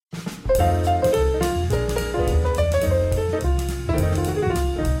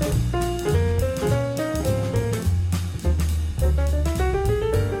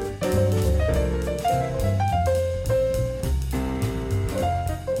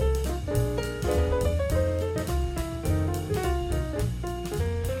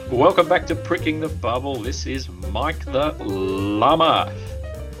Welcome back to Pricking the Bubble. This is Mike the Llama.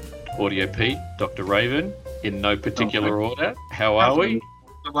 Audio Pete, Dr. Raven, in no particular order. How are we?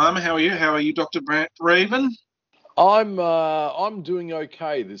 Dr. Llama, how are you? How are you, Dr. Raven? I'm doing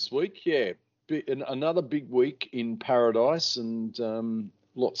okay this week. Yeah, another big week in paradise, and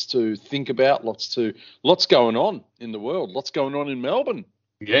lots to think about. Lots going on in the world. Lots going on in Melbourne.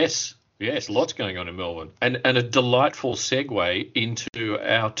 Yes, lots going on in Melbourne, and a delightful segue into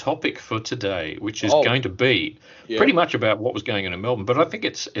our topic for today, which is going to be pretty much about what was going on in Melbourne. But I think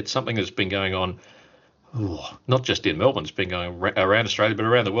it's something that's been going on, not just in Melbourne. It's been going around Australia, but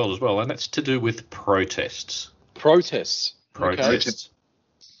around the world as well, and that's to do with protests. Protests. Okay.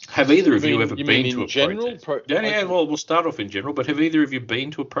 Have either of you ever been to a general protest? Yeah. Well, we'll start off in general. But have either of you been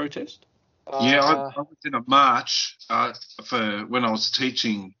to a protest? I was in a march for when I was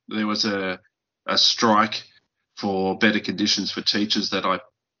teaching. There was a strike for better conditions for teachers that I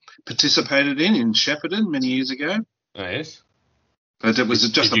participated in Shepparton many years ago. Oh, yes. But it was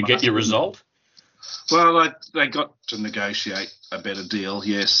just. Did you get your result? Well, they got to negotiate a better deal.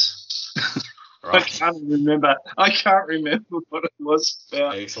 Yes. Right. I can't remember what it was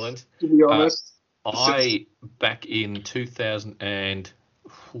about. Excellent. To be honest, back in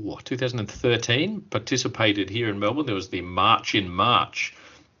 2013 participated here in Melbourne. There was the March in March,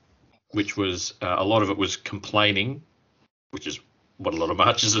 which was a lot of it was complaining, which is what a lot of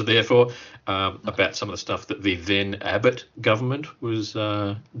marches are there for, about some of the stuff that the then Abbott government was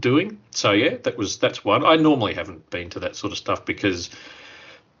doing. So yeah, that's one. I normally haven't been to that sort of stuff because,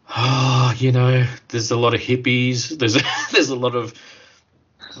 there's a lot of hippies. There's a lot of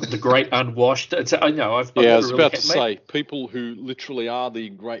the great unwashed. I was about to say people who literally are the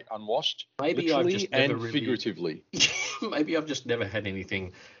great unwashed, maybe I've just never figuratively. Maybe I've just never had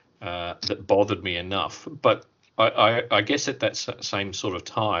anything that bothered me enough. But I guess at that same sort of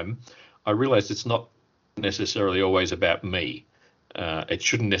time, I realised it's not necessarily always about me. It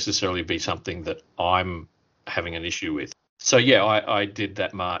shouldn't necessarily be something that I'm having an issue with. So, yeah, I did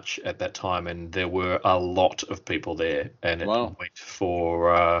that march at that time, and there were a lot of people there, and it went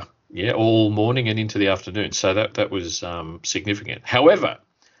for, all morning and into the afternoon. So that was significant. However...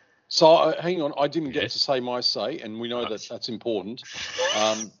 So, hang on, I didn't get to say my say, and we know that's important.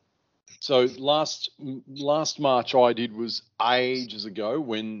 So last march I did was ages ago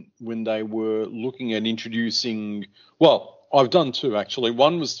when they were looking at introducing... Well, I've done two, actually.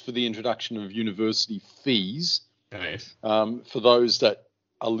 One was for the introduction of university fees. Nice. For those that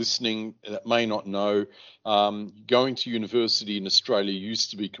are listening that may not know, going to university in Australia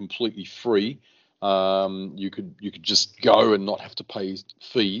used to be completely free. You could just go and not have to pay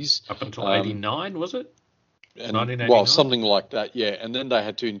fees. Up until 89, was it? And, well, something like that, yeah. And then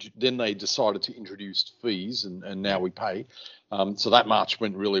they decided to introduce fees, and now we pay. So that march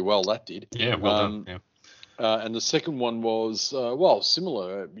went really well. That did. Yeah, well done. Yeah. And the second one was,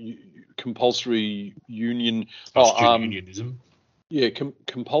 similar, compulsory union. Unionism. Yeah,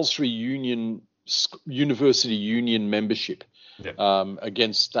 compulsory university union membership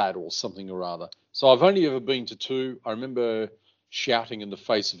against that or something or other. So I've only ever been to two. I remember shouting in the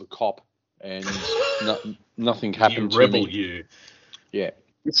face of a cop and nothing happened to me. You. Yeah.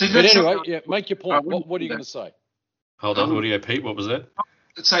 But anyway, make your point. What are you going to say? Hold on, Audio Pete, what was that?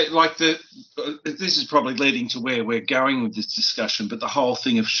 Say this is probably leading to where we're going with this discussion, but the whole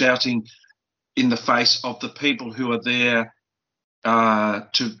thing of shouting in the face of the people who are there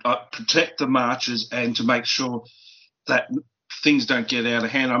to protect the marchers and to make sure that things don't get out of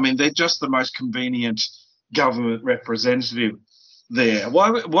hand. I mean, they're just the most convenient government representative there.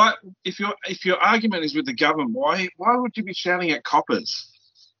 Why if your argument is with the government, why would you be shouting at coppers?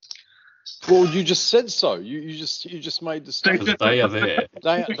 Well, you just said so. You just made the statement. They are there.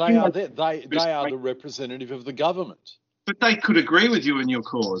 They are there. They are the representative of the government. But they could agree with you in your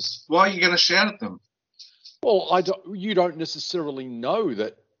cause. Why are you going to shout at them? Well, you don't necessarily know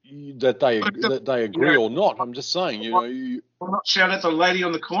that they agree or not. I'm just saying, Why not shout at the lady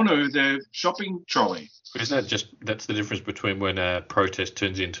on the corner with their shopping trolley? Isn't that's the difference between when a protest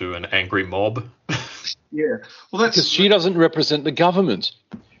turns into an angry mob? Yeah. Well, that's because she doesn't represent the government.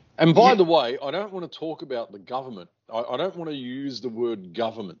 And by the way, I don't want to talk about the government. I don't want to use the word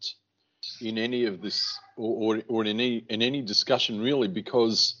government in any of this or in any discussion really,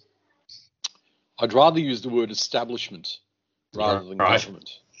 because I'd rather use the word establishment rather than government.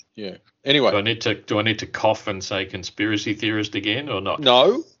 Yeah. Anyway, do I need to cough and say conspiracy theorist again or not?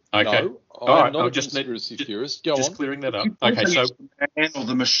 No. Okay. No, I'm not a conspiracy theorist. Go just on. clearing that up. Okay, so the man or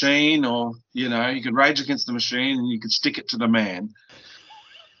the machine, or you could rage against the machine and you could stick it to the man.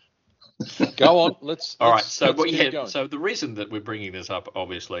 Go on. Let's. All right. So, let's keep going. So the reason that we're bringing this up,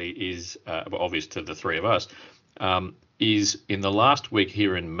 obviously, is obvious to the three of us, is in the last week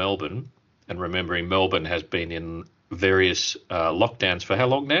here in Melbourne, and remembering Melbourne has been in various lockdowns for how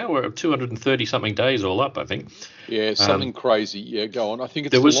long now? We're 230 something days all up, I think. Yeah, something crazy. Yeah, go on. I think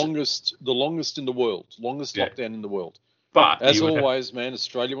it's the longest in the world, longest lockdown in the world. But as always, man,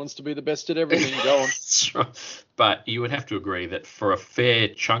 Australia wants to be the best at everything. Go on. That's right. But you would have to agree that for a fair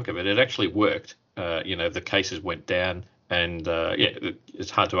chunk of it, it actually worked. The cases went down, and it's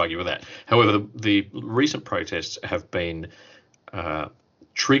hard to argue with that. However, the recent protests have been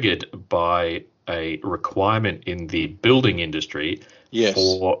triggered by a requirement in the building industry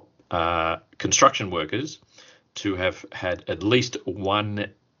for construction workers to have had at least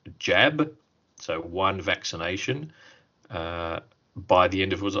one jab, so one vaccination, by the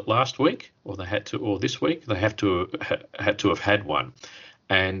end of, was it last week, or this week? They had to have had one,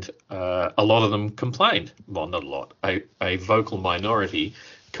 and a lot of them complained. Well, not a lot. A vocal minority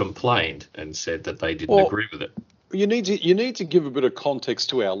complained and said that they didn't agree with it. You need to give a bit of context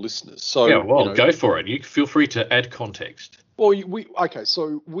to our listeners. So go for it. You feel free to add context. Well,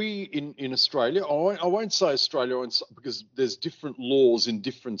 so we in Australia, I won't say Australia because there's different laws in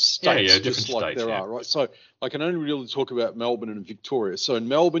different states, just like there are, right? So I can only really talk about Melbourne and Victoria. So in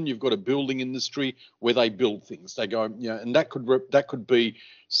Melbourne, you've got a building industry where they build things. They go, and that could be,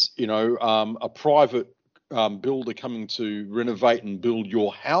 a private builder coming to renovate and build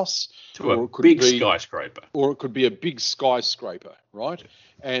your house, to a big skyscraper, or it could be a big skyscraper, right?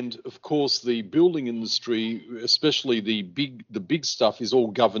 And of course, the building industry, especially the big stuff, is all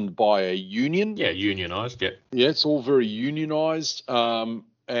governed by a union. Yeah, unionised. Yeah. Yeah, it's all very unionised,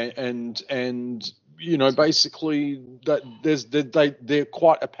 basically that they're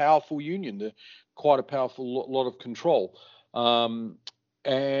quite a powerful union. They're quite a powerful lot of control.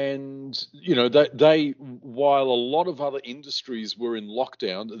 And they while a lot of other industries were in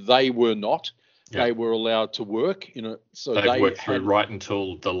lockdown, they were not. Yeah. They were allowed to work, so they worked through right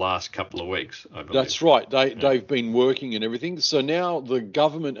until the last couple of weeks, I believe. That's right. They've been working and everything. So now the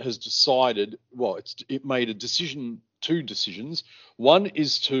government has decided. Well, it made two decisions. One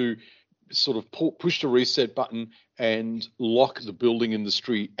is to sort of push the reset button and lock the building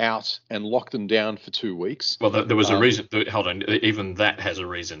industry out and lock them down for 2 weeks. Well, there was a reason. Hold on, even that has a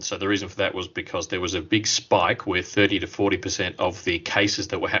reason. So the reason for that was because there was a big spike where 30 to 40% of the cases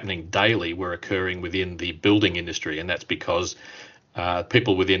that were happening daily were occurring within the building industry, and that's because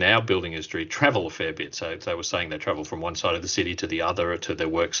people within our building industry travel a fair bit. So they were saying they travel from one side of the city to the other to their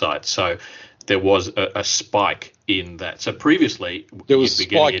work site. So there was a spike in that. So previously there was a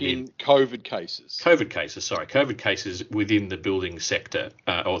spike in COVID cases. COVID cases within the building sector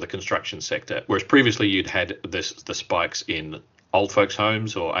or the construction sector, whereas previously you'd had the spikes in old folks'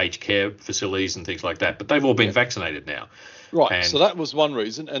 homes or aged care facilities and things like that. But they've all been vaccinated now. Right. And so that was one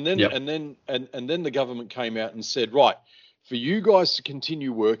reason, and then the government came out and said, right, for you guys to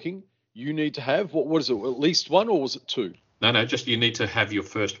continue working, you need to have what is it? At least one, or was it two? No, just you need to have your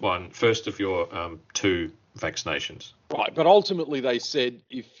first of your two vaccinations. Right, but ultimately they said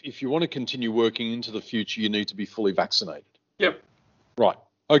if you want to continue working into the future, you need to be fully vaccinated. Yep. Right.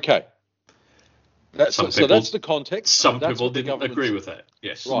 Okay. That's the context. Some people didn't agree with that.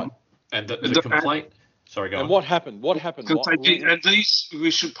 Yes. Right. And the complaint. Sorry, go on. And what happened? And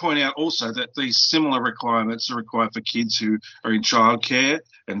we should point out also that these similar requirements are required for kids who are in childcare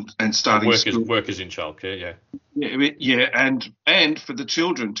and starting school. Workers in childcare, yeah. Yeah, and for the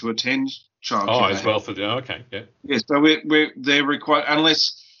children to attend childcare. Oh, as well for okay, yeah. Yeah, so they're required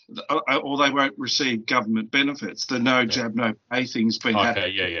unless or they won't receive government benefits. The no jab, no pay thing's been happening.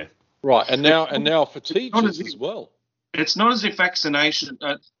 Okay, yeah. Right, and now for teachers as well. It's not as if vaccination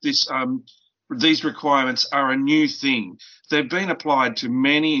these requirements are a new thing. They've been applied to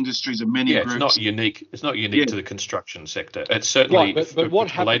many industries and many groups. It's not unique. It's not unique to the construction sector. It's certainly but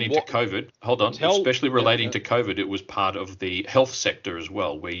what relating to COVID. Hold on, especially relating to COVID, it was part of the health sector as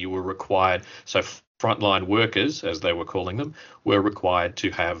well, where you were required. So frontline workers, as they were calling them, were required to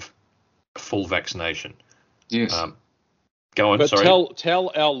have full vaccination. Yes. Go on. But sorry.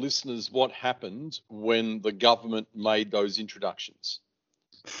 Tell our listeners what happened when the government made those introductions.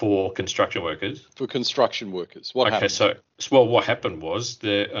 For construction workers? For construction workers. What happened? So what happened was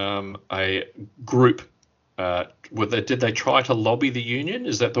a group, did they try to lobby the union?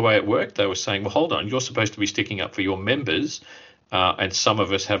 Is that the way it worked? They were saying, well, hold on, you're supposed to be sticking up for your members, and some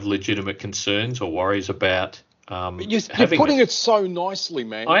of us have legitimate concerns or worries about You're putting it so nicely,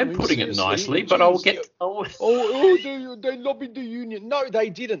 man. I am putting it nicely, but I'll get. They lobbied the union. No, they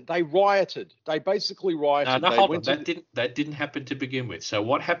didn't. They rioted. They basically rioted. No, hold on. That didn't happen to begin with. So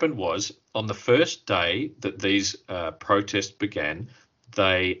what happened was, on the first day that these protests began,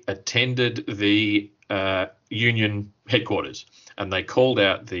 they attended the union headquarters, and they called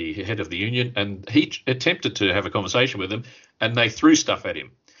out the head of the union, and he attempted to have a conversation with them, and they threw stuff at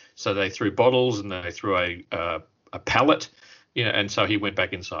him. So they threw bottles and they threw a pallet, and so he went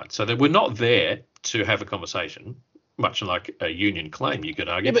back inside. So they were not there to have a conversation, much like a union claim, you could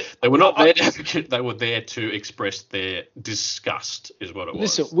argue. Yeah, they were not there to advocate. They were there to express their disgust, is what it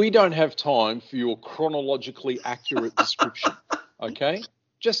was. Listen, we don't have time for your chronologically accurate description, okay?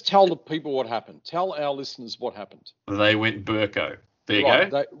 Just tell the people what happened. Tell our listeners what happened. They went Burko. There you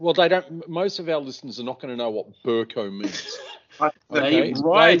go. They don't. Most of our listeners are not going to know what Burko means. They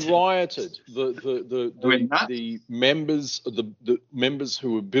rioted. The members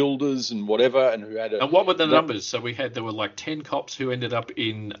who were builders and whatever, and who had And what were the numbers? So there were like 10 cops who ended up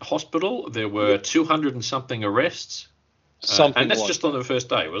in hospital. There were 200 and something arrests. And that's just on the first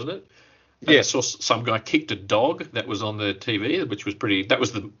day, wasn't it? Yeah. I saw some guy kicked a dog that was on the TV, which was that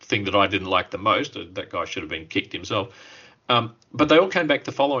was the thing that I didn't like the most. That guy should have been kicked himself. But they all came back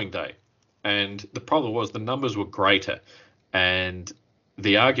the following day. And the problem was the numbers were greater. And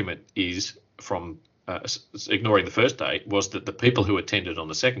the argument is, from ignoring the first day, was that the people who attended on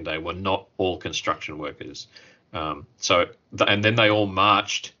the second day were not all construction workers. And then they all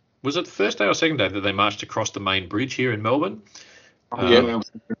marched. Was it the first day or second day that they marched across the main bridge here in Melbourne? That was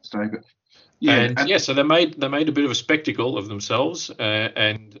the first day. But so they made a bit of a spectacle of themselves,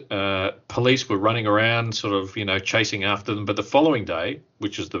 and police were running around, sort of, chasing after them. But the following day,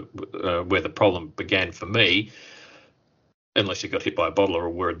 which is where the problem began for me, unless you got hit by a bottle or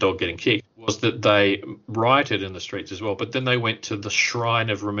were a dog getting kicked, was that they rioted in the streets as well. But then they went to the Shrine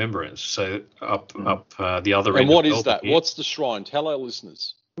of Remembrance, so up the other end. And what is that? Here. What's the shrine? Tell our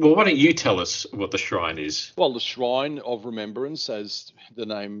listeners. Well, why don't you tell us what the shrine is? Well, the Shrine of Remembrance, as the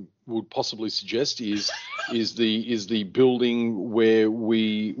name would possibly suggest, is the building where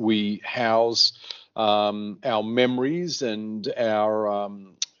we house our memories and our.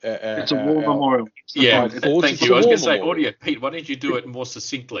 It's a war memorial. Yeah, thank you. I was going to say, audio, Pete. Why don't you do it more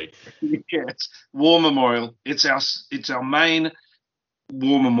succinctly? Yes, war memorial. It's our main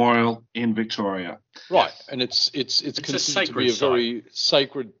war memorial in Victoria. Right, and it's considered to be a very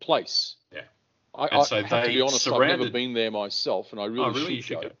sacred place. Yeah, I have to be honest, I've never been there myself, and I really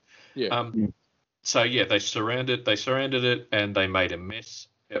should go. Yeah. So they surrounded it, and they made a mess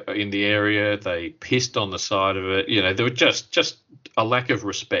in the area. They pissed on the side of it. There was just a lack of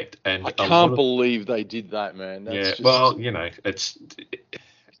respect. And I can't believe they did that, man. That's it's.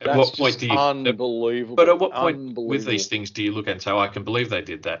 At what point do you? Unbelievable. But at what point with these things do you look at and say, "Oh, I can believe they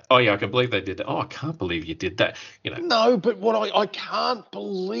did that"? Oh, yeah, I can believe they did that. Oh, I can't believe you did that. No, but what I can't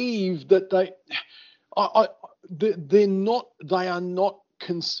believe that they're not. They are not.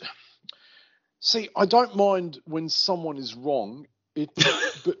 See, I don't mind when someone is wrong.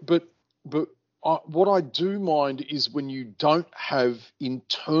 But what I do mind is when you don't have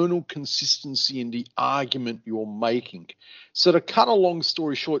internal consistency in the argument you're making. So to cut a long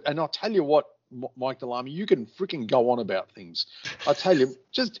story short, and I'll tell you what, Mike Delamy, you can freaking go on about things. I tell you,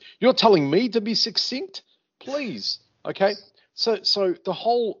 you're telling me to be succinct, please. Okay. So the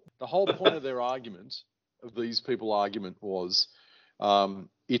whole point of their argument, of these people's argument, was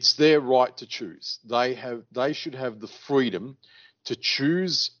it's their right to choose. They should have the freedom to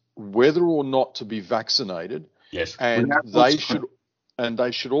choose whether or not to be vaccinated. Yes. And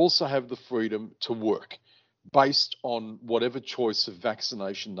they should also have the freedom to work based on whatever choice of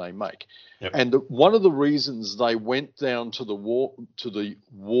vaccination they make. Yep. And one of the reasons they went down to the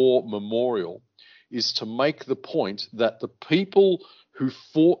war memorial is to make the point that the people who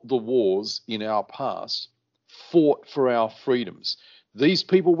fought the wars in our past fought for our freedoms. These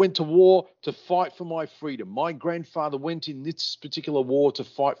people went to war to fight for my freedom. My grandfather went in this particular war to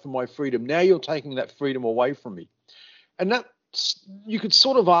fight for my freedom. Now you're taking that freedom away from me. And that, you could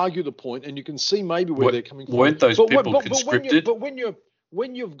sort of argue the point, and you can see maybe where they're coming from. Weren't those people conscripted? But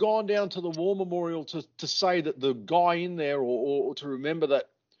when you've gone down to the war memorial to say that the guy in there, or to remember that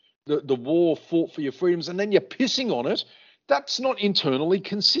the war fought for your freedoms, and then you're pissing on it, that's not internally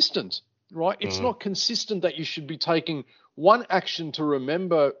consistent, right? It's not consistent that you should be taking one action to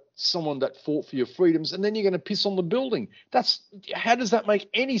remember someone that fought for your freedoms, and then you're going to piss on the building. How does that make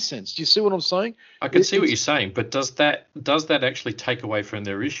any sense? Do you see what I'm saying? I can see what you're saying, but does that actually take away from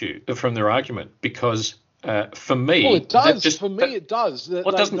their argument? Because For me, well, it does. For me, it does. Well,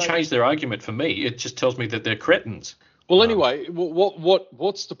 it doesn't change their argument for me. It just tells me that they're cretins. Well, anyway,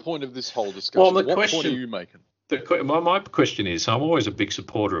 what's the point of this whole discussion? Well, what point are you making? My question is, I'm always a big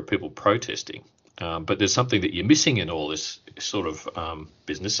supporter of people protesting, but there's something that you're missing in all this sort of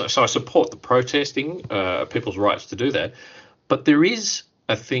business. So I support the protesting, people's rights to do that, but there is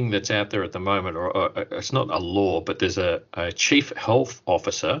a thing that's out there at the moment, or it's not a law, but there's a chief health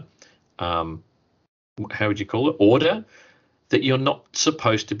officer, how would you call it, order, that you're not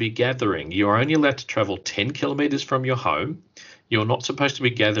supposed to be gathering. You're only allowed to travel 10 kilometres from your home. You're not supposed to be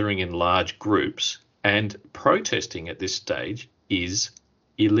gathering in large groups. And protesting at this stage is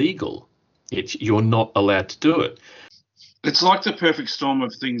illegal. You're not allowed to do it. It's like the perfect storm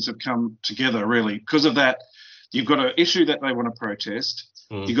of things have come together, really. Because of that, you've got an issue that they want to protest.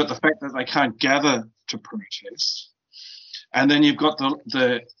 You've got the fact that they can't gather to protest. And then you've got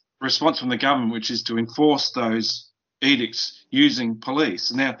the response from the government, which is to enforce those edicts using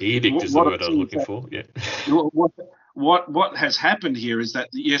police. Now, edict is the word I was looking for. Yeah. What has happened here is that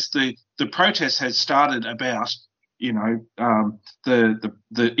yes, the protest has started about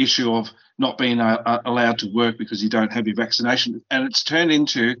the issue of not being allowed to work because you don't have your vaccination, and it's turned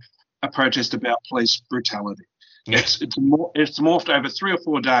into a protest about police brutality. Yeah. It's morphed over 3 or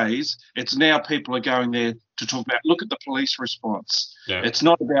 4 days. It's now people are going there to talk about, look at the police response. Yeah. It's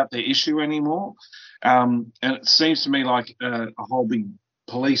not about the issue anymore. And it seems to me like a whole big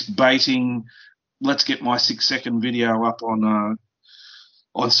police baiting, let's get my 6-second video up on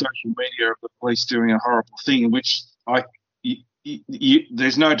social media of the police doing a horrible thing, in which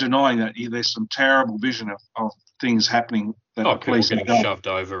there's no denying that there's some terrible vision of things happening. That the police people getting shoved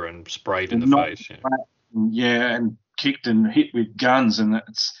over and sprayed in the face. Yeah, and kicked and hit with guns, and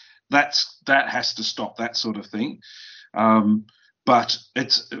that has to stop, that sort of thing. But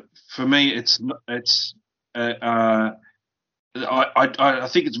for me, I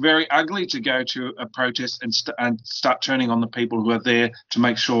think it's very ugly to go to a protest and start turning on the people who are there to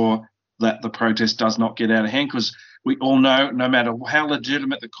make sure that the protest does not get out of hand, because we all know, no matter how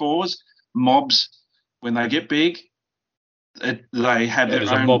legitimate the cause, mobs, when they get big, they have their own...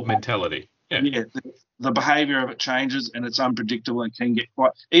 There's a mob mentality. Yeah, the behaviour of it changes, and it's unpredictable. It can get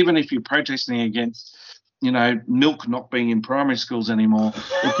quite... Even if you're protesting against, milk not being in primary schools anymore,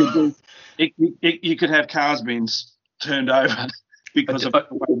 it could be... you could have cars being turned over because of... I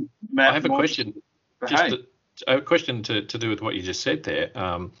have a question. A question to do with what you just said there.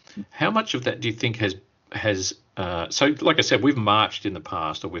 How much of that do you think has so, like I said, we've marched in the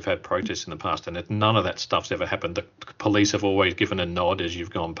past, or we've had protests in the past, and none of that stuff's ever happened. The police have always given a nod as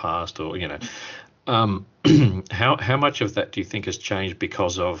you've gone past, or how much of that do you think has changed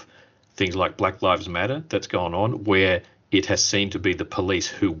because of things like Black Lives Matter that's gone on, where it has seemed to be the police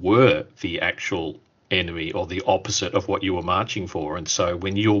who were the actual enemy or the opposite of what you were marching for? And so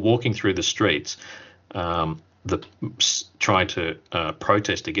when you're walking through the streets trying to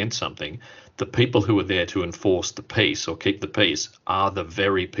protest against something, the people who are there to enforce the peace or keep the peace are the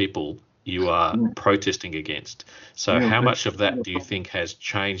very people you are protesting against. So how much of that do you think has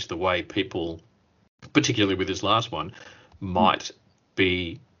changed the way people, particularly with this last one, might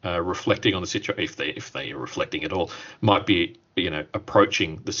be reflecting on the situation, if they are reflecting at all, might be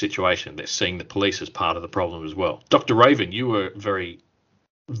approaching the situation? They're seeing the police as part of the problem as well. Dr. Raven, you were very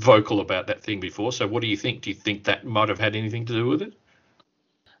vocal about that thing before. So what do you think? Do you think that might have had anything to do with it?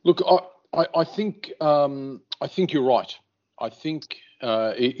 Look, I think you're right. I think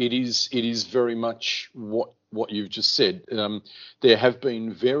it is very much what you've just said. There have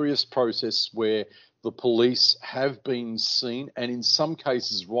been various protests where the police have been seen, and in some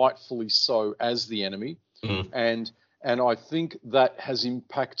cases rightfully so, as the enemy, and I think that has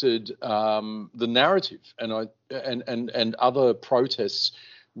impacted the narrative, and other protests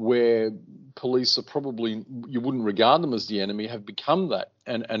where police are probably, you wouldn't regard them as the enemy, have become that,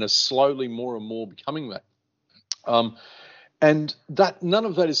 and are slowly more and more becoming that. And that none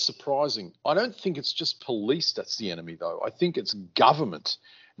of that is surprising. I don't think it's just police that's the enemy, though. I think it's government,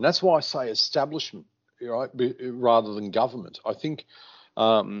 and that's why I say establishment, right, rather than government. I think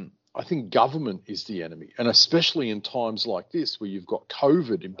government is the enemy, and especially in times like this, where you've got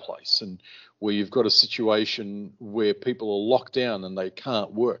COVID in place and where you've got a situation where people are locked down and they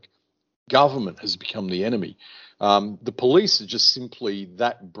can't work. Government has become the enemy. The police are just simply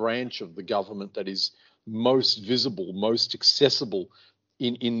that branch of the government that is most visible, most accessible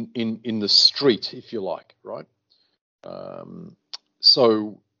in the street, if you like, right?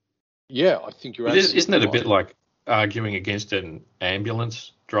 So, yeah, I think you're absolutely Isn't it right. a bit like arguing against an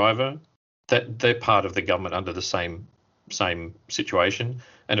ambulance driver? That they're part of the government under the same same situation.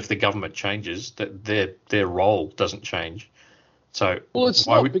 And if the government changes, that their role doesn't change. So well, it's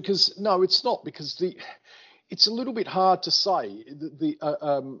not because it's a little bit hard to say.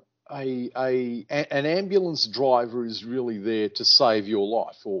 An ambulance driver is really there to save your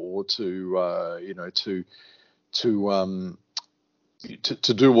life, or to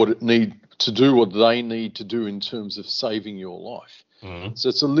do what they need to do in terms of saving your life. Mm-hmm. So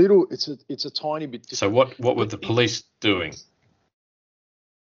it's a tiny bit different. So what were the police doing?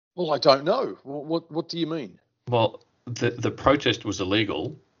 Well, I don't know. What do you mean? Well, the protest was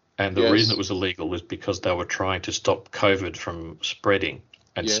illegal, and the reason it was illegal was because they were trying to stop COVID from spreading.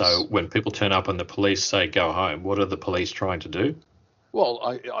 And so when people turn up and the police say go home, what are the police trying to do?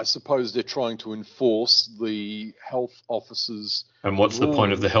 Well, I suppose they're trying to enforce the health officers' And what's the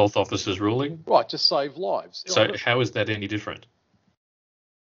point of the health officers' ruling? Right, to save lives. So how is that any different?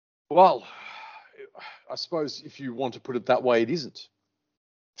 Well, I suppose if you want to put it that way, it isn't.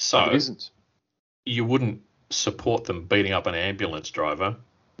 So it isn't. You wouldn't support them beating up an ambulance driver?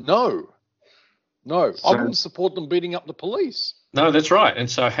 No. I wouldn't support them beating up the police. No, that's right. And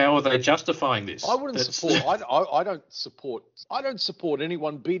so how are they justifying this? I wouldn't support. I don't support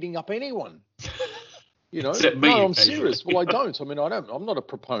anyone beating up anyone. You know, except me, no, I'm serious. Well, I don't. I mean, I'm not a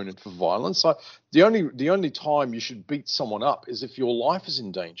proponent for violence. The only time you should beat someone up is if your life is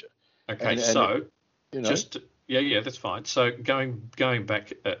in danger. Okay, that's fine. So going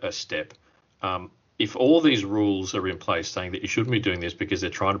back a step, if all these rules are in place saying that you shouldn't be doing this because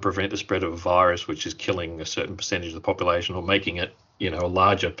they're trying to prevent the spread of a virus which is killing a certain percentage of the population or making it, a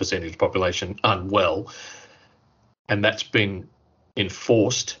larger percentage of the population unwell, and that's been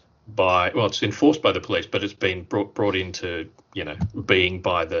enforced it's enforced by the police, but it's been brought into, being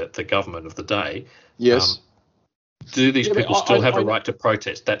by the government of the day. Yes. Do these people still have a right to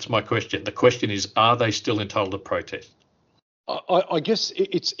protest? That's my question. The question is, are they still entitled to protest? I guess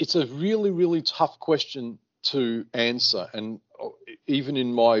it's a really, really tough question to answer. And even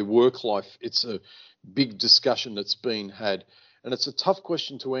in my work life, it's a big discussion that's been had. And it's a tough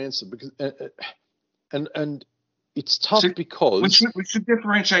question to answer because and it's tough because we should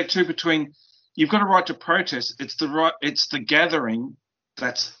differentiate too between you've got a right to protest. It's the gathering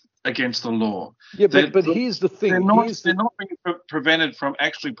that's against the law. Yeah, but here's the thing. They're not being prevented from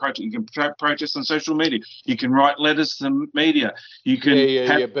actually protesting. You can protest on social media. You can write letters to the media. You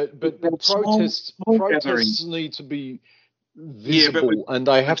can but protests need to be visible, and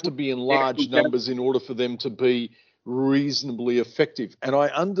they have to be in large numbers in order for them to be reasonably effective. And I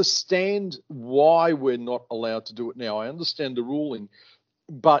understand why we're not allowed to do it now. I understand the ruling,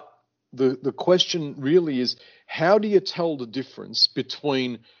 but the question really is, how do you tell the difference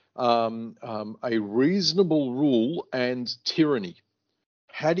between a reasonable rule and tyranny?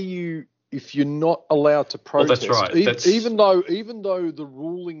 How do you, if you're not allowed to protest, well, that's right. Even though the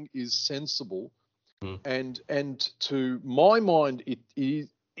ruling is sensible, and to my mind it is,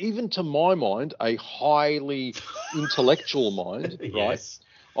 even to my mind, a highly intellectual mind, yes.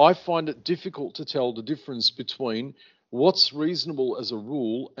 Right? I find it difficult to tell the difference between what's reasonable as a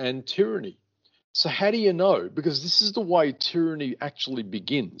rule and tyranny. So how do you know? Because this is the way tyranny actually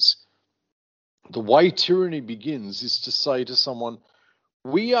begins. The way tyranny begins is to say to someone,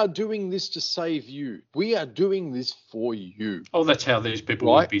 we are doing this to save you. We are doing this for you. Oh, that's how these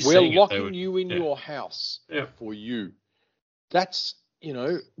people would be seeing it. We're locking you in your house for you. That's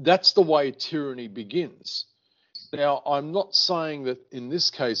the way tyranny begins. Now, I'm not saying that in this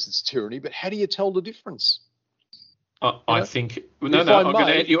case it's tyranny, but how do you tell the difference? I think I'm going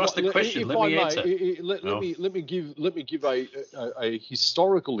to. You asked the question. Let me answer. Let me give a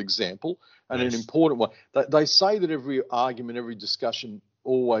historical example and an important one. They say that every argument, every discussion,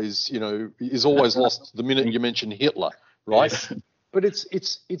 is always lost the minute you mention Hitler, right? Yes. But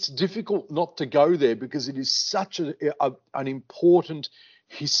it's difficult not to go there because it is such an important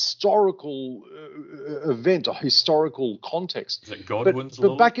historical event, a historical context. Is it Godwin's law?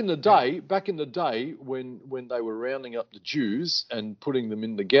 But back in the day when they were rounding up the Jews and putting them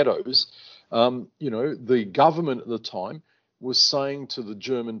in the ghettos, the government at the time was saying to the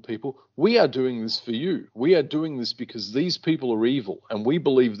German people, we are doing this for you. We are doing this because these people are evil and we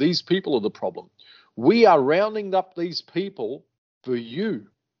believe these people are the problem. We are rounding up these people for you.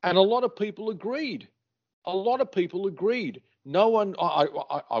 And a lot of people agreed. No one,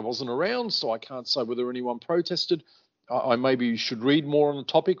 I wasn't around, so I can't say whether anyone protested. I maybe should read more on the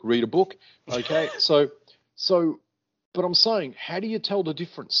topic, read a book. Okay. But I'm saying, how do you tell the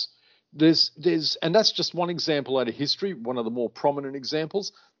difference? And that's just one example out of history, one of the more prominent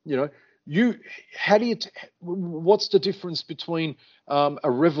examples. What's the difference between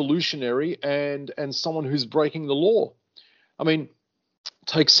a revolutionary and someone who's breaking the law? I mean,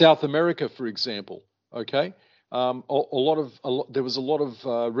 take South America, for example, okay? There was a lot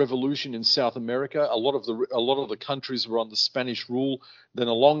of revolution in South America. A lot of the countries were under Spanish rule. Then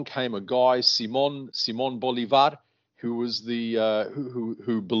along came a guy, Simon Bolivar, who was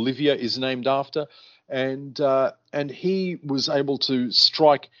who Bolivia is named after, and he was able to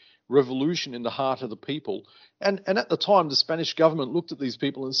strike revolution in the heart of the people. And at the time, the Spanish government looked at these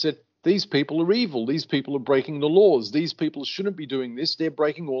people and said, these people are evil. These people are breaking the laws. These people shouldn't be doing this. They're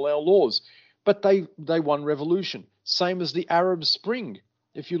breaking all our laws. But they won revolution. Same as the Arab Spring.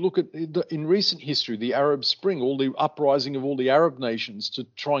 If you look at in recent history, the Arab Spring, all the uprising of all the Arab nations to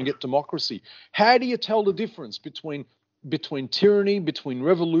try and get democracy. How do you tell the difference between tyranny, between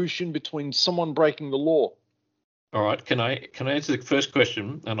revolution, between someone breaking the law? All right. Can I answer the first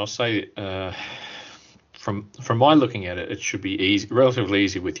question? And I'll say from my looking at it, it should be easy, relatively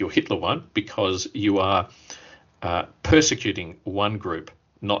easy with your Hitler one, because you are persecuting one group,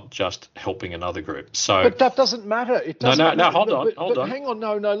 not just helping another group. So, but that doesn't matter. It doesn't. No. Hold on. Hang on.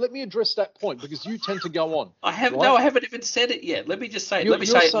 No. Let me address that point because you tend to go on. I haven't even said it yet. Let me just say it. Let me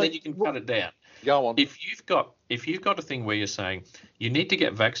say it, and then you can cut it down. Go on. If you've got a thing where you're saying you need to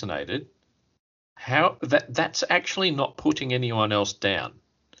get vaccinated, that's actually not putting anyone else down.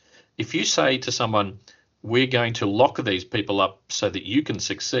 If you say to someone, we're going to lock these people up so that you can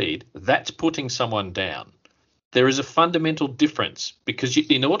succeed, that's putting someone down. There is a fundamental difference because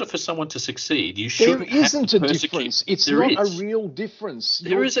in order for someone to succeed, you shouldn't There isn't have to a persecute. difference. It's There not is. a real difference.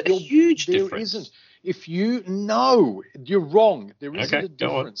 There is a huge difference. There isn't. If you're wrong. There isn't Okay, a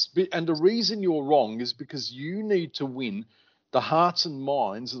difference. And the reason you're wrong is because you need to win the hearts and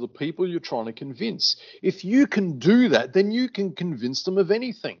minds of the people you're trying to convince. If you can do that, then you can convince them of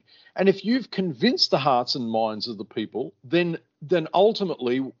anything. And if you've convinced the hearts and minds of the people, then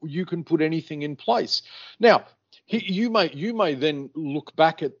ultimately you can put anything in place. Now, you may then look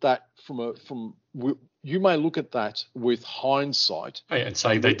back at that you may look at that with hindsight And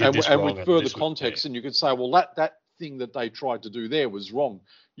say they did this wrong. And with further context, and you could say, well, that thing that they tried to do there was wrong.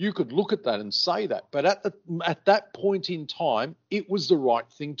 You could look at that and say that. But at that point in time, it was the right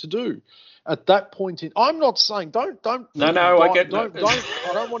thing to do. At that point I'm not saying I don't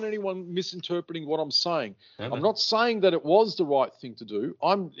want anyone misinterpreting what I'm saying. No. I'm not saying that it was the right thing to do.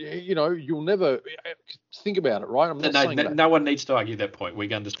 You'll never think about it, right? I'm not saying that. No one needs to argue that point.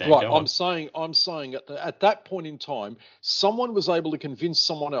 We understand. Right. I'm saying at that point in time, someone was able to convince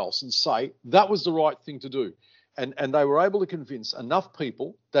someone else and say that was the right thing to do. And they were able to convince enough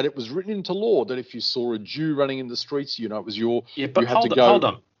people that it was written into law that if you saw a Jew running in the streets, it was your. Yeah, but hold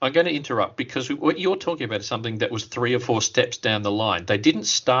on. I'm going to interrupt because what you're talking about is something that was 3 or 4 steps down the line. They didn't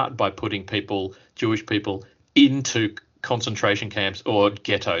start by putting Jewish people into concentration camps or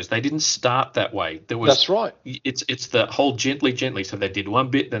ghettos. They didn't start that way. That's right. It's the whole gently. So they did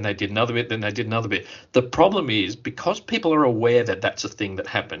one bit, then they did another bit, then they did another bit. The problem is because people are aware that that's a thing that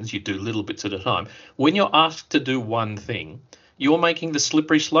happens, you do little bits at a time. When you're asked to do one thing, you're making the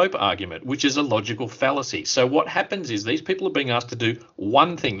slippery slope argument, which is a logical fallacy. So what happens is these people are being asked to do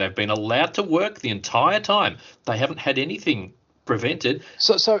one thing. They've been allowed to work the entire time. They haven't had anything prevented.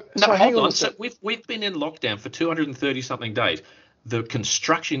 So hang on. So we've been in lockdown for 230 something days. The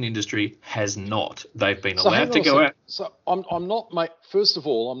construction industry has not. They've been allowed to go out. So I'm not. First of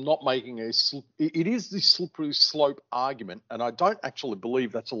all, I'm not making it is the slippery slope argument, and I don't actually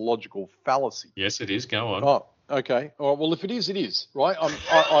believe that's a logical fallacy. Yes, it is. Go on. Oh, okay. All right. Well, if it is, it is. Right.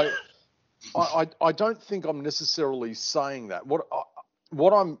 I don't think I'm necessarily saying that.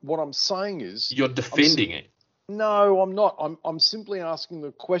 What I'm saying is you're defending it. No, I'm not. I'm simply asking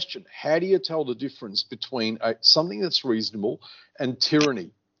the question: how do you tell the difference between something that's reasonable and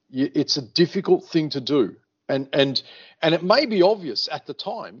tyranny? It's a difficult thing to do, and it may be obvious at the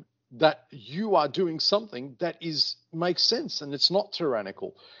time that you are doing something that makes sense and it's not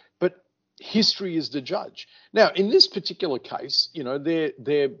tyrannical, but history is the judge. Now, in this particular case,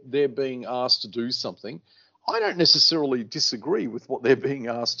 they're being asked to do something. I don't necessarily disagree with what they're being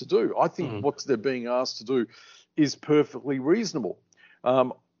asked to do. I think what they're being asked to do is perfectly reasonable.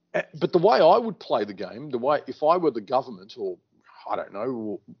 But the way I would play the game, if I were the government or I don't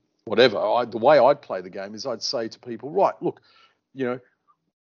know, whatever, the way I'd play the game is I'd say to people, right, look,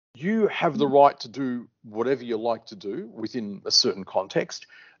 you have the right to do whatever you like to do within a certain context.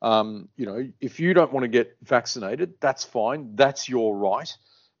 If you don't want to get vaccinated, that's fine. That's your right.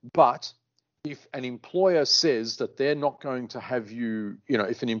 But if an employer says that they're not going to have you,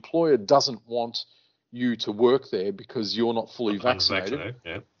 if an employer doesn't want you to work there because you're not fully vaccinated,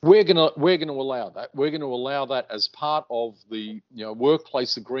 we're gonna allow that. We're going to allow that as part of the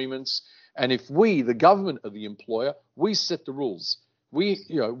workplace agreements And if we, the government, are the employer, we set the rules.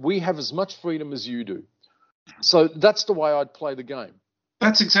 We have as much freedom as you do. So that's the way I'd play the game.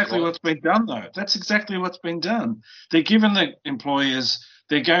 That's exactly what's been done, though. That's exactly what's been done. They're given the employers,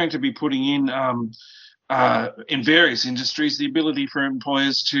 they're going to be putting in various industries, the ability for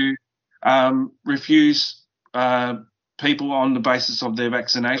employers to refuse people on the basis of their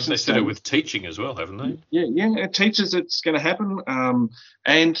vaccination. They said it with teaching as well, haven't they? Yeah. Teachers, it's going to happen,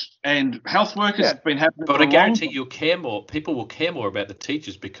 and health workers, it's been happening. But I guarantee people will care more about the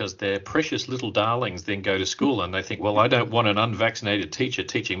teachers because their precious little darlings then go to school and they think, well, I don't want an unvaccinated teacher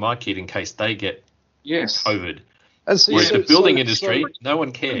teaching my kid in case they get COVID. And so, whereas the building industry, no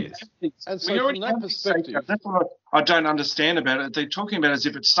one cares. And so from that perspective, that's what I don't understand about it. They're talking about it as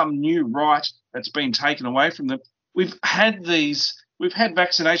if it's some new right that's been taken away from them. We've had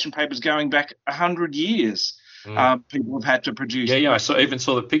vaccination papers going back 100 years. People have had to produce. Yeah. I even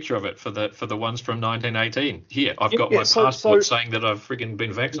saw the picture of it for the ones from 1918. Here, I've got my passport saying that I've friggin'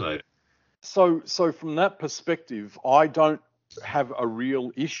 been vaccinated. So from that perspective, I don't have a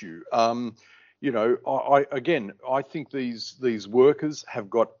real issue. I think these workers have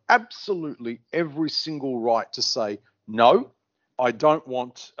got absolutely every single right to say no. I don't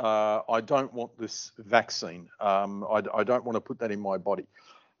want this vaccine. I don't want to put that in my body.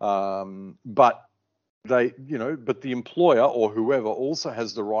 But the employer or whoever also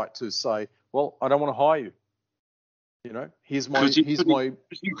has the right to say, well, I don't want to hire you.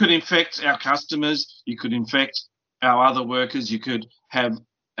 You could infect our customers. You could infect our other workers. You could have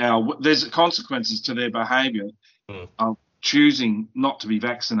there's consequences to their behaviour of choosing not to be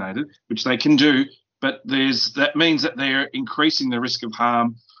vaccinated, which they can do. But that means that they're increasing the risk of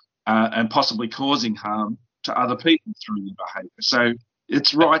harm and possibly causing harm to other people through their behaviour. So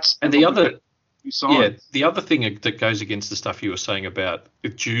it's rights. And the other thing that goes against the stuff you were saying about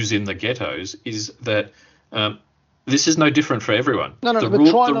Jews in the ghettos is that this is no different for everyone. No, the but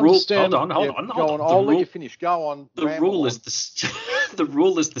rule, try and the rule, understand. Hold on. Go on. I'll let you finish. Go on. The rule is the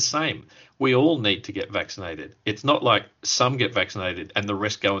rule is the same. We all need to get vaccinated. It's not like some get vaccinated and the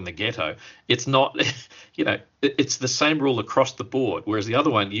rest go in the ghetto. It's not, it's the same rule across the board. Whereas the other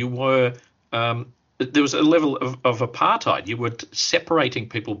one, there was a level of apartheid. You were separating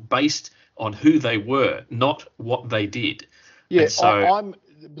people based on who they were, not what they did. Yeah, so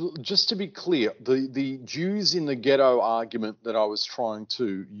just to be clear, the Jews in the ghetto argument that I was trying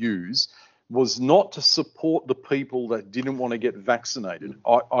to use was not to support the people that didn't want to get vaccinated.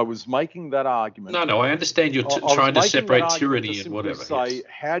 I was making that argument. No, I understand you're trying to separate tyranny and whatever.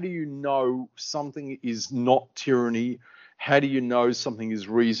 How do you know something is not tyranny? How do you know something is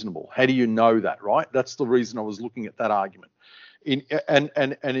reasonable? How do you know that, right? That's the reason I was looking at that argument. And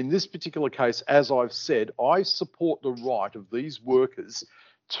in this particular case, as I've said, I support the right of these workers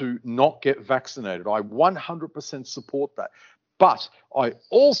to not get vaccinated. I 100% support that. But I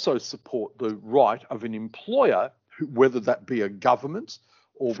also support the right of an employer, whether that be a government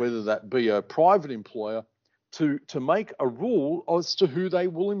or whether that be a private employer, to make a rule as to who they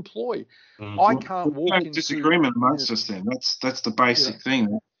will employ. I can't walk into disagreement amongst us then. That's the basic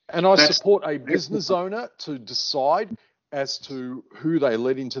thing. And I support a business owner to decide as to who they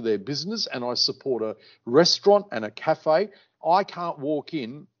let into their business, and I support a restaurant and a cafe. I can't walk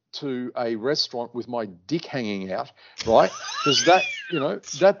in to a restaurant with my dick hanging out, right? Because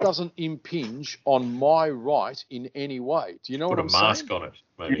that doesn't impinge on my right in any way. Do you know what I'm saying? Put a mask on it,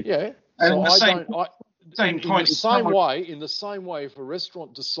 maybe. Yeah. And so in the same way, if a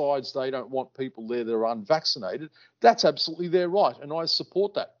restaurant decides they don't want people there that are unvaccinated, that's absolutely their right, and I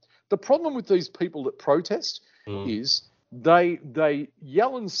support that. The problem with these people that protest is they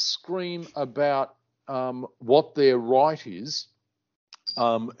yell and scream about what their right is,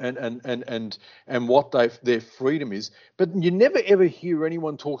 and what their freedom is, but you never ever hear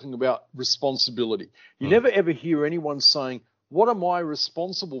anyone talking about responsibility. You never ever hear anyone saying, what am I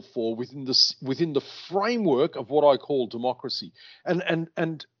responsible for within the framework of what I call democracy?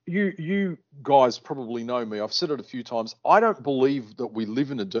 And you guys probably know me. I've said it a few times. I don't believe that we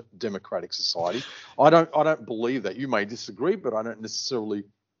live in a democratic society. I don't believe that. You may disagree, but I don't necessarily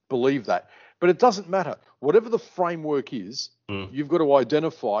believe that. But it doesn't matter. Whatever the framework is, you've got to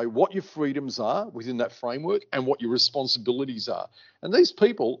identify what your freedoms are within that framework and what your responsibilities are. And these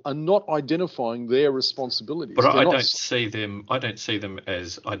people are not identifying their responsibilities. But I don't see them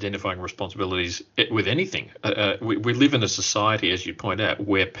as identifying responsibilities with anything. We live in a society, as you point out,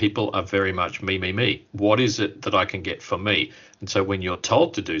 where people are very much me. What is it that I can get for me? And so when you're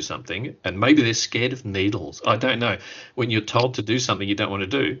told to do something, and maybe they're scared of needles, I don't know. When you're told to do something you don't want to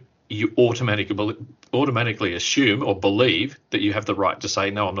do, you automatically assume or believe that you have the right to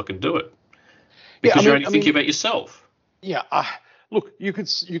say, no, I'm not going to do it. because you're only thinking about yourself. Yeah. Look, you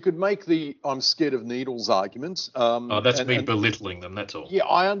could make the "I'm scared of needles" argument. That's me belittling them. That's all. Yeah,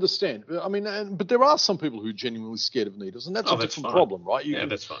 I understand. I mean, but there are some people who are genuinely scared of needles, and that's a different problem, right?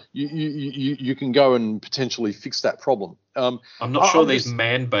 That's fine. You can go and potentially fix that problem. I'm not sure these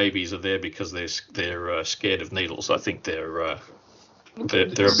man babies are there because they're scared of needles. I think they're a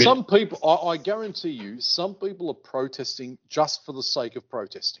bit. Some people, I guarantee you, some people are protesting just for the sake of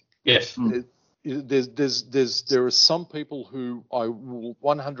protesting. Yes. There are some people who I will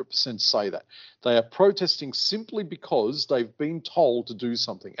 100% say that they are protesting simply because they've been told to do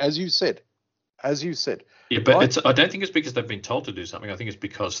something, as you said. Yeah, but right? I don't think it's because they've been told to do something. I think it's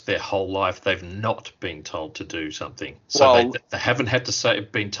because their whole life they've not been told to do something. So they haven't had to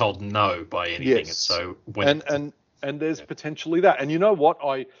been told no by anything. Yes. So and there's potentially that. And you know what?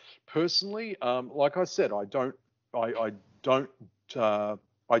 I personally, like I said, I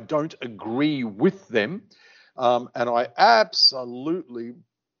don't agree with them, and I absolutely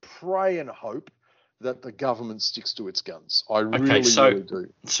pray and hope that the government sticks to its guns. I really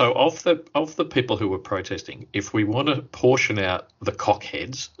do. So of the people who were protesting, if we want to portion out the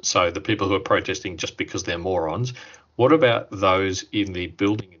cockheads, so the people who are protesting just because they're morons, what about those in the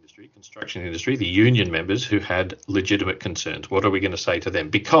building industry, construction industry, the union members who had legitimate concerns? What are we going to say to them?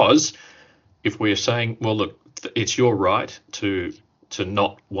 Because if we're saying, well, look, it's your right to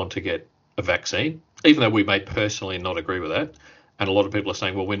not want to get a vaccine, even though we may personally not agree with that, and a lot of people are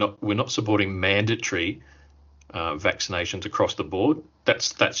saying, well, we're not supporting mandatory vaccinations across the board.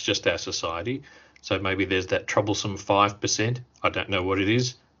 That's just our society. So maybe there's that troublesome 5%. I don't know what it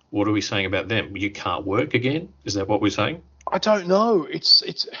is. What are we saying about them? You can't work again? Is that what we're saying? I don't know. It's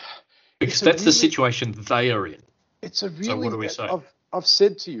because that's the situation they are in. It's a really. So what do we say? I've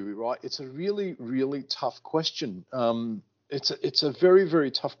said to you, right? It's a really, really tough question. It's a very, very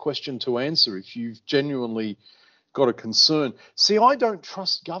tough question to answer if you've genuinely got a concern. See, I don't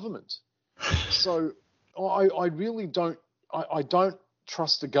trust government, so I really don't. I don't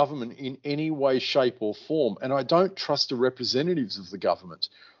trust the government in any way, shape, or form, and I don't trust the representatives of the government.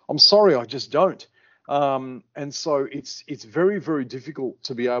 I'm sorry, I just don't. And so it's very, very difficult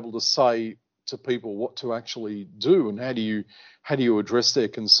to be able to say to people what to actually do and how do you address their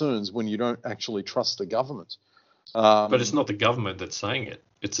concerns when you don't actually trust the government. But it's not the government that's saying it.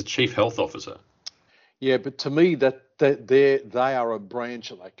 It's the chief health officer. Yeah, but to me, that they are a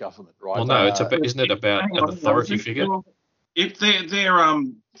branch of that government, right? Well, no, isn't it about an authority figure? If they're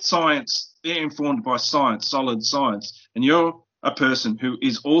science, they're informed by science, solid science, and you're a person who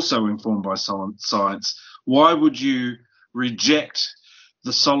is also informed by solid science, why would you reject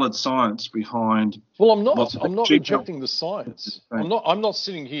the solid science behind? Well, I'm not rejecting the science. I'm not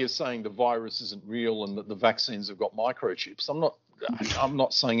sitting here saying the virus isn't real and that the vaccines have got microchips. I'm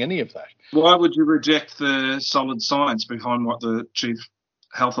not saying any of that. Why would you reject the solid science behind what the chief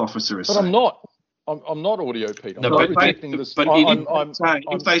health officer is saying? But I'm not. I'm not Audio Pete. I'm not rejecting this. But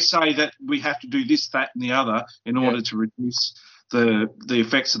if they say that we have to do this, that, and the other in order to reduce the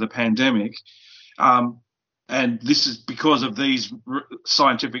effects of the pandemic, and this is because of these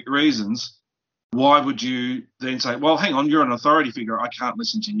scientific reasons, why would you then say, well, hang on, you're an authority figure, I can't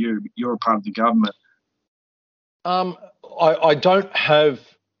listen to you, you're a part of the government? I don't have,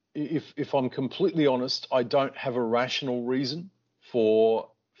 if I'm completely honest, I don't have a rational reason for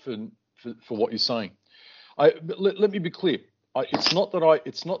what you're saying. Let me be clear. It's not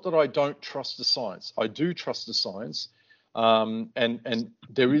that I don't trust the science. I do trust the science. And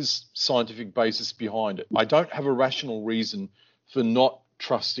there is scientific basis behind it. I don't have a rational reason for not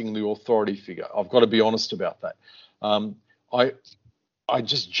trusting the authority figure. I've got to be honest about that. I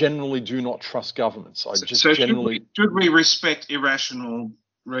just generally do not trust governments. Should we respect irrational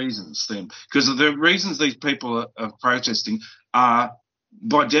reasons then? Because the reasons these people are protesting are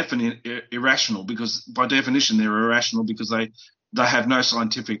by definition irrational. Because by definition they're irrational because they have no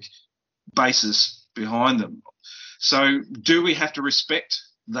scientific basis behind them. So, do we have to respect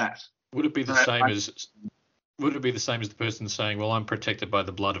that? Would it be the same as the person saying, "Well, I'm protected by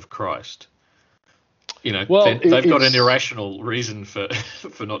the blood of Christ"? You know, they've got an irrational reason for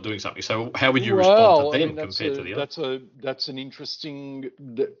not doing something. So, how would you respond to them compared to the other? That's an interesting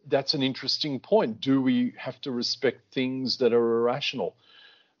point. Do we have to respect things that are irrational?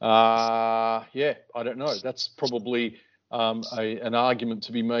 I don't know. That's probably an argument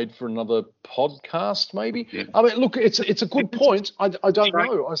to be made for another podcast, maybe. Yeah. I mean, look, it's a good point. I don't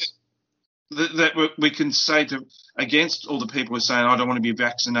know. That we can say against all the people who are saying, I don't want to be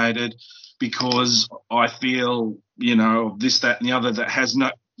vaccinated because I feel, this, that, and the other, that has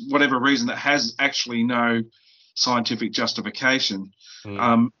no, whatever reason, that has actually no scientific justification.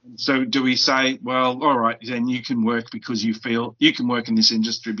 Mm. So do we say, well, all right, then you can work because you feel you can work in this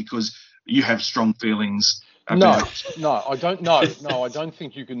industry because you have strong feelings about? No, I don't. No, I don't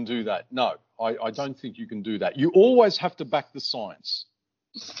think you can do that. No, I don't think you can do that. You always have to back the science.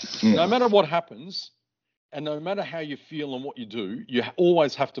 Yeah. No matter what happens, and no matter how you feel and what you do, you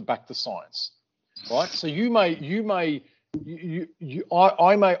always have to back the science, right? So I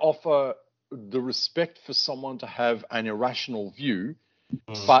may offer the respect for someone to have an irrational view,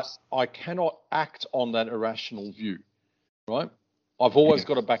 but I cannot act on that irrational view, right? I've always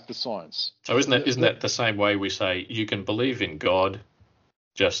got to back the science. So isn't that the same way we say you can believe in God,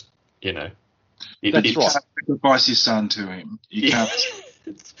 just That's right. Sacrifice your son to him. You can't.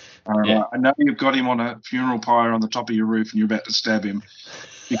 Yeah. I know you've got him on a funeral pyre on the top of your roof and you're about to stab him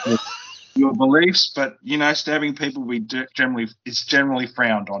because your beliefs, but stabbing people it's generally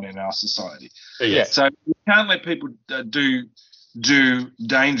frowned on in our society. Yeah. So you can't let people do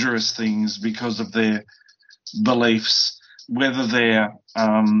dangerous things because of their beliefs, whether they're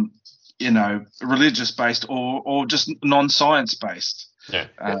religious based or just non-science based. Yeah.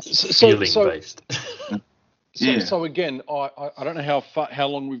 Feeling based. So again, I don't know how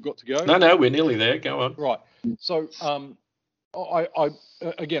long we've got to go. No, we're nearly there. Go on. Right. So I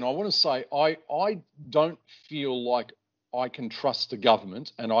want to say I don't feel like I can trust the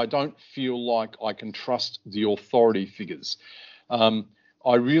government, and I don't feel like I can trust the authority figures. And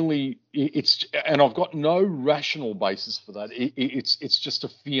I've got no rational basis for that. It's just a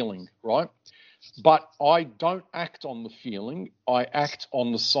feeling, right? But I don't act on the feeling. I act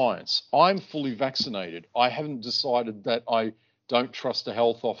on the science. I'm fully vaccinated. I haven't decided that I don't trust a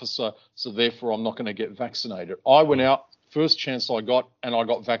health officer, so therefore I'm not going to get vaccinated. I went out, first chance I got, and I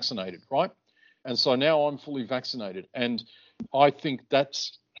got vaccinated, right? And so now I'm fully vaccinated. And I think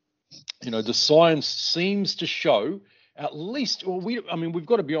that's, the science seems to show at least, we've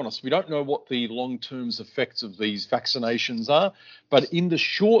got to be honest, we don't know what the long-term effects of these vaccinations are, but in the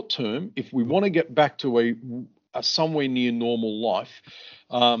short term, if we want to get back to a somewhere near normal life,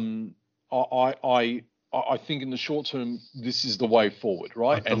 I think in the short term, this is the way forward,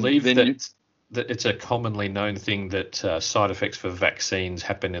 right? I believe that it's a commonly known thing that side effects for vaccines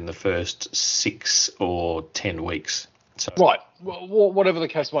happen in the first 6 or 10 weeks. So, right. Well, whatever the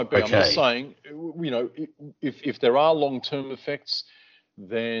case might be, okay. I'm just saying, if there are long-term effects,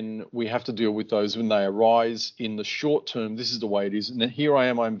 then we have to deal with those when they arise. In the short term, this is the way it is. And here I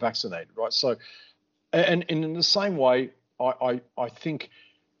am, I'm vaccinated, right? So, and in the same way, I think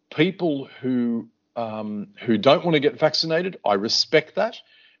people who don't want to get vaccinated, I respect that.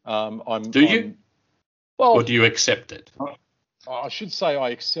 Do you? Or do you accept it? I should say I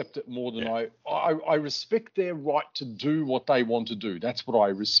accept it more than I respect their right to do what they want to do. That's what I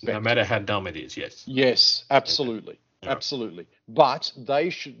respect. No matter how dumb it is, yes. Yes, absolutely. Okay. Absolutely. But they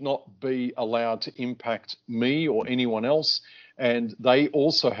should not be allowed to impact me or anyone else. And they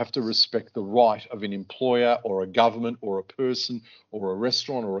also have to respect the right of an employer or a government or a person or a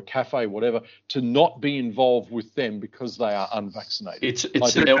restaurant or a cafe, whatever, to not be involved with them because they are unvaccinated. It's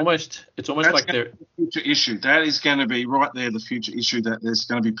almost like they're the future issue. That is going to be right there, the future issue, that there's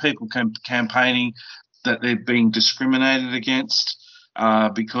going to be people campaigning that they're being discriminated against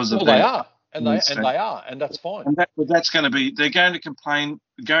because of they are. And they are, and that's fine. And that's going to be, they're going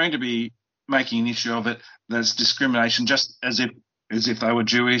to be making an issue of it. There's discrimination, just as if they were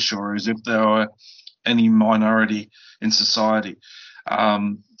Jewish or as if they were any minority in society.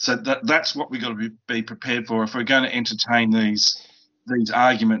 So that's what we've got to be prepared for if we're going to entertain these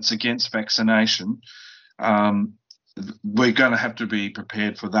arguments against vaccination. We're going to have to be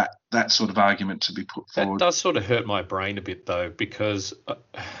prepared for that sort of argument to be put forward. That does sort of hurt my brain a bit, though, because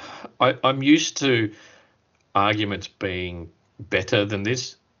I'm used to arguments being better than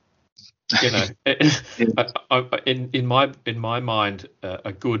this. In my mind,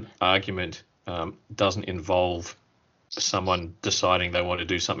 a good argument doesn't involve someone deciding they want to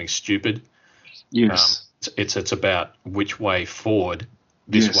do something stupid. Yes, it's about which way forward,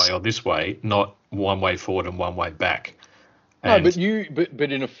 this way or this way, not one way forward and one way back. And but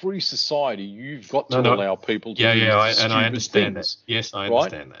in a free society, you've got to allow people to do and I understand things, that. Yes, I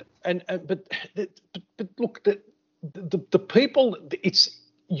understand that. But look, the people,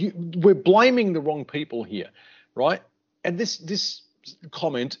 we're blaming the wrong people here, right? And this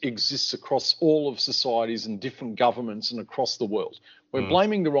comment exists across all of societies and different governments and across the world. We're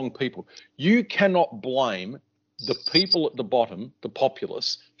blaming the wrong people. You cannot blame the people at the bottom, the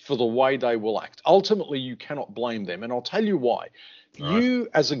populace, for the way they will act. Ultimately, you cannot blame them. And I'll tell you why. Right. You,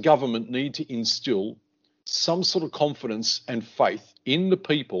 as a government, need to instill some sort of confidence and faith in the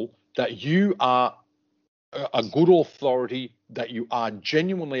people that you are a good authority, that you are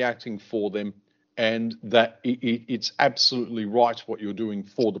genuinely acting for them, and that it's absolutely right what you're doing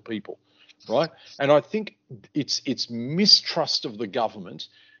for the people, right? And I think it's mistrust of the government,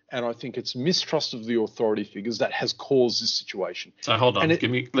 and I think it's mistrust of the authority figures that has caused this situation. So hold on, let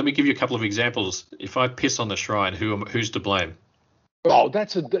me give you a couple of examples. If I piss on the shrine, who's to blame? Oh,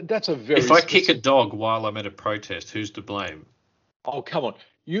 that's a very. If I kick a dog while I'm at a protest, who's to blame? Oh, come on.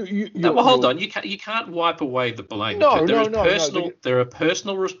 Well, hold on. You can't wipe away the blame. No. There are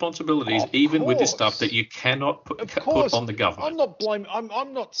personal responsibilities, even with this stuff, that you cannot put on the government. I'm not blaming.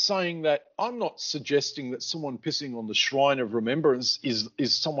 I'm not saying that. I'm not suggesting that someone pissing on the shrine of remembrance is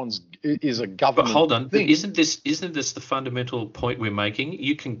a government. But hold on. thing. Isn't this the fundamental point we're making?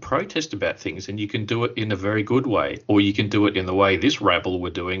 You can protest about things, and you can do it in a very good way, or you can do it in the way this rabble were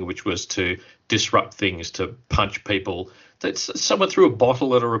doing, which was to disrupt things, to punch people. Someone threw a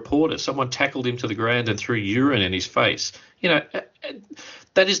bottle at a reporter. Someone tackled him to the ground and threw urine in his face.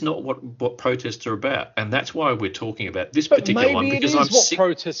 That is not what protests are about, and that's why we're talking about this particular one. Because maybe it is what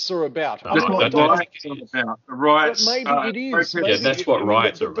protests are about. That's what riots are about. The riots. But maybe it is. Yeah, that's what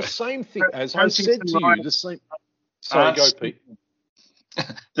riots are about. The same thing, as I said to you. The same. Sorry, go, Pete.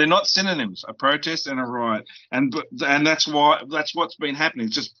 They're not synonyms. A protest and a riot, and that's what's been happening.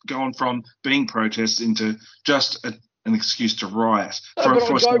 It's just gone from being protests into just an excuse to riot.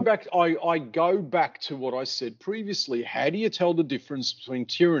 I go back to what I said previously. How do you tell the difference between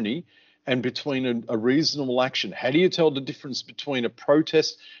tyranny and between a reasonable action? How do you tell the difference between a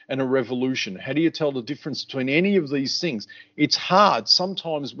protest and a revolution? How do you tell the difference between any of these things? It's hard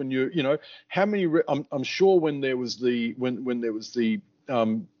sometimes when how many. I'm sure when there was the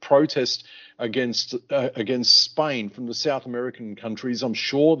protest against Spain from the South American countries, I'm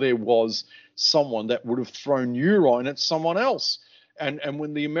sure there was someone that would have thrown urine at someone else. And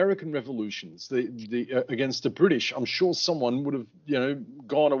when the American revolutions, the against the British, I'm sure someone would have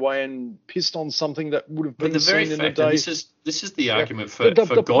gone away and pissed on something that would have been seen in the day. This is the argument for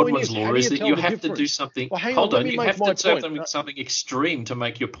Godwin's law is that you have to do something. Well, hold on, you have to do something extreme to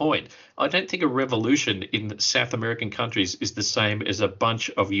make your point. I don't think a revolution in South American countries is the same as a bunch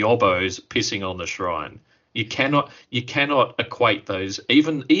of yobbos pissing on the shrine. You cannot equate those,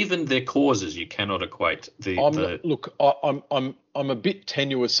 even their causes. You cannot equate Look, I'm a bit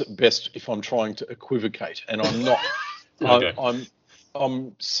tenuous at best if I'm trying to equivocate, and I'm not. Okay.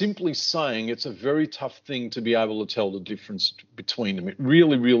 I'm simply saying it's a very tough thing to be able to tell the difference between them. It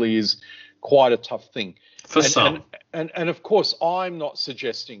really, really is quite a tough thing. For some. And of course, I'm not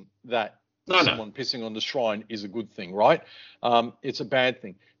suggesting that someone pissing on the shrine is a good thing, right? It's a bad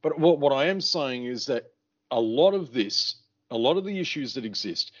thing. But what I am saying is that a lot of the issues that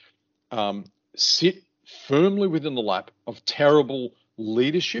exist sit firmly within the lap of terrible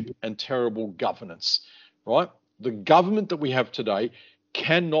leadership and terrible governance, right? The government that we have today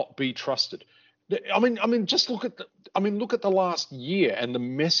cannot be trusted. I mean, just look at the last year and the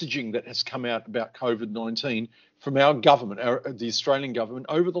messaging that has come out about COVID-19 from our government, the Australian government,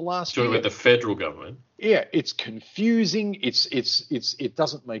 over the last year. Talking about the federal government. Yeah, it's confusing. It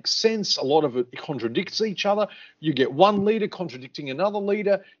doesn't make sense. A lot of it contradicts each other. You get one leader contradicting another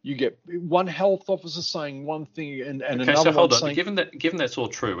leader. You get one health officer saying one thing and another so hold one on. saying. Given that's all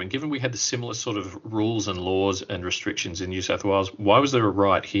true, and given we had the similar sort of rules and laws and restrictions in New South Wales, why was there a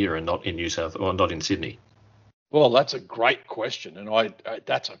riot here and not in not in Sydney? Well, that's a great question, and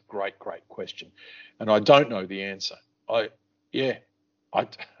that's a great question, and I don't know the answer. I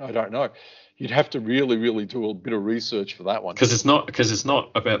don't know. You'd have to really, really do a bit of research for that one. Because it's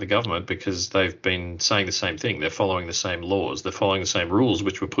not about the government, because they've been saying the same thing. They're following the same laws. They're following the same rules,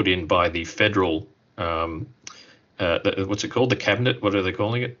 which were put in by the federal. What's it called? The cabinet. What are they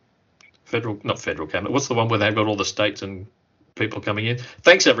calling it? Not federal cabinet. What's the one where they've got all the states and people coming in?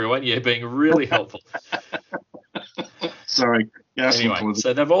 Thanks, everyone. Yeah, being really helpful. Sorry. Anyway,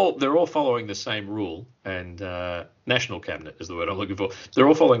 so they're all following the same rule, and national cabinet is the word I'm looking for. They're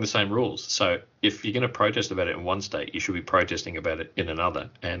all following the same rules. So if you're going to protest about it in one state, you should be protesting about it in another,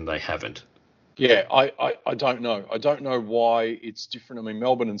 and they haven't. Yeah, I don't know. I don't know why it's different. I mean,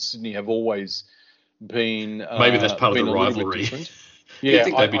 Melbourne and Sydney have always been maybe that's part of the rivalry. Yeah, you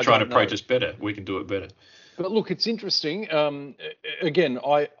think they'd be trying to protest better? We can do it better. But look, it's interesting. Again,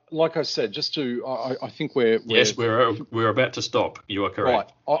 like I said, I think we're about to stop. You are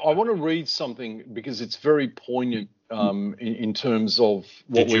correct. Right. I want to read something because it's very poignant in terms of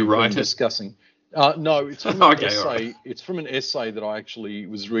what we've been discussing. No, it's from an essay. Right. It's from an essay that I actually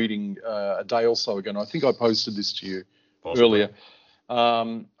was reading a day or so ago, and I think I posted this to you earlier.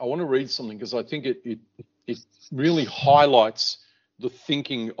 I want to read something because I think it really highlights the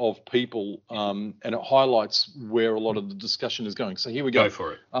thinking of people, and it highlights where a lot of the discussion is going. So here we go. Go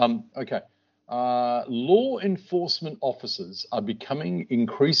for it. Okay. Law enforcement officers are becoming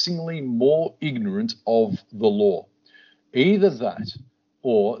increasingly more ignorant of the law. Either that,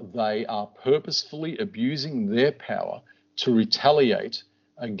 or they are purposefully abusing their power to retaliate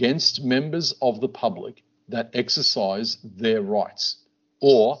against members of the public that exercise their rights,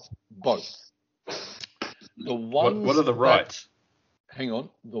 or both. The ones what are the rights? The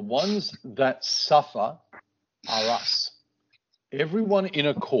ones that suffer are us. Everyone in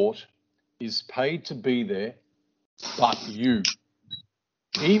a court is paid to be there, but you.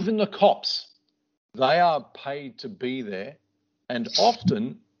 Even the cops, they are paid to be there, and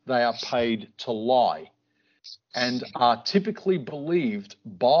often they are paid to lie, and are typically believed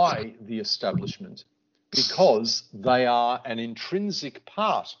by the establishment because they are an intrinsic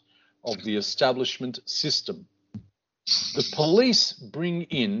part of the establishment system. The police bring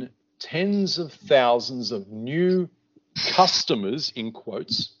in tens of thousands of new customers, in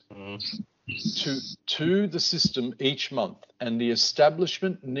quotes, to the system each month, and the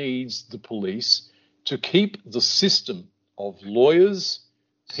establishment needs the police to keep the system of lawyers,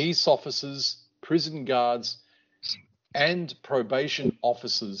 peace officers, prison guards, and probation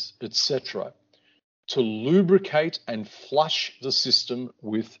officers, etc., to lubricate and flush the system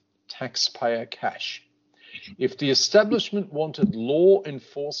with taxpayer cash. If the establishment wanted law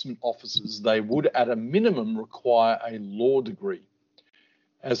enforcement officers, they would at a minimum require a law degree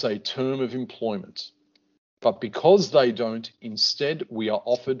as a term of employment. But because they don't, instead we are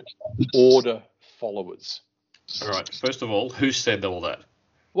offered order followers. All right. First of all, who said all that?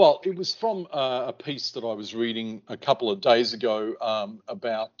 Well, it was from a piece that I was reading a couple of days ago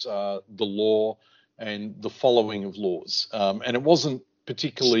about the law and the following of laws. And it wasn't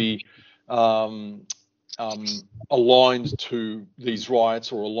particularly aligned to these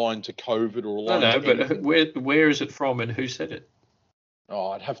riots or aligned to COVID or aligned to anything. But where is it from and who said it?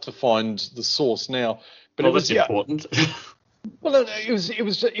 Oh, I'd have to find the source now. But well, that's important. Well,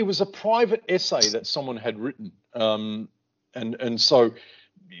 it was a private essay that someone had written, and so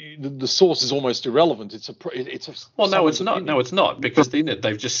the source is almost irrelevant. It's a well, no, it's not. No, it's not, because in it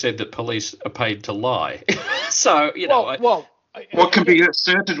they've just said that police are paid to lie. So what can be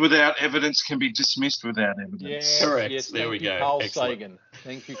asserted without evidence can be dismissed without evidence. Yes, correct. Yes, there we go. Carl Excellent. Sagan.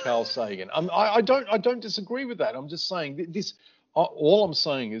 Thank you, Carl Sagan. I don't disagree with that. I'm just saying this. All I'm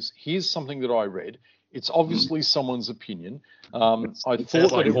saying is, here's something that I read. It's obviously someone's opinion. Sounds like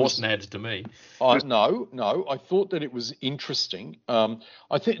horse nads to me. No. I thought that it was interesting. I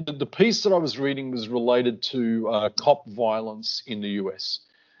think that the piece that I was reading was related to cop violence in the US,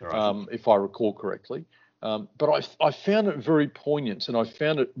 right. If I recall correctly. But I found it very poignant, and I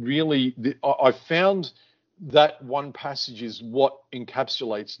found it really. I found that one passage is what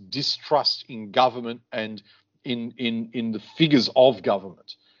encapsulates distrust in government and in the figures of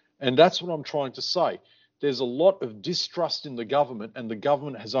government. And that's what I'm trying to say. There's a lot of distrust in the government, and the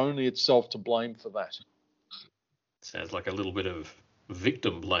government has only itself to blame for that. Sounds like a little bit of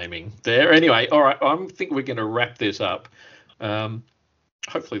victim blaming there. Anyway, all right, I think we're going to wrap this up.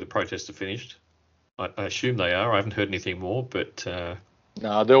 Hopefully the protests are finished. I assume they are. I haven't heard anything more, but...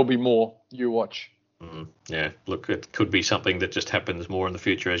 No, there'll be more. You watch. Yeah, look, it could be something that just happens more in the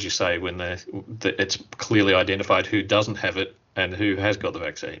future, as you say, when it's clearly identified who doesn't have it and who has got the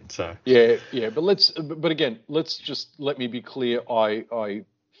vaccine. So yeah, but again, let me be clear. I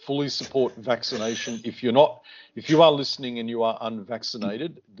fully support vaccination. If you are listening and you are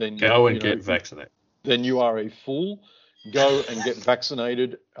unvaccinated, then go and get vaccinated. Then you are a fool. Go and get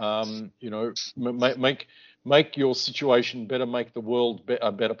vaccinated. Make your situation better, make the world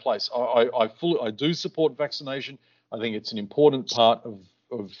a better place. I do support vaccination. I think it's an important part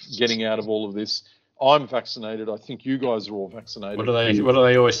of getting out of all of this. I'm vaccinated. I think you guys are all vaccinated. What do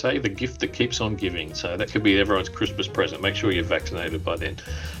they always say? The gift that keeps on giving. So that could be everyone's Christmas present. Make sure you're vaccinated by then.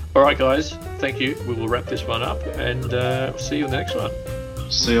 All right, guys. Thank you. We will wrap this one up and see you in the next one.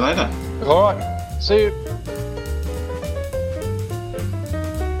 See you later. All right. See you.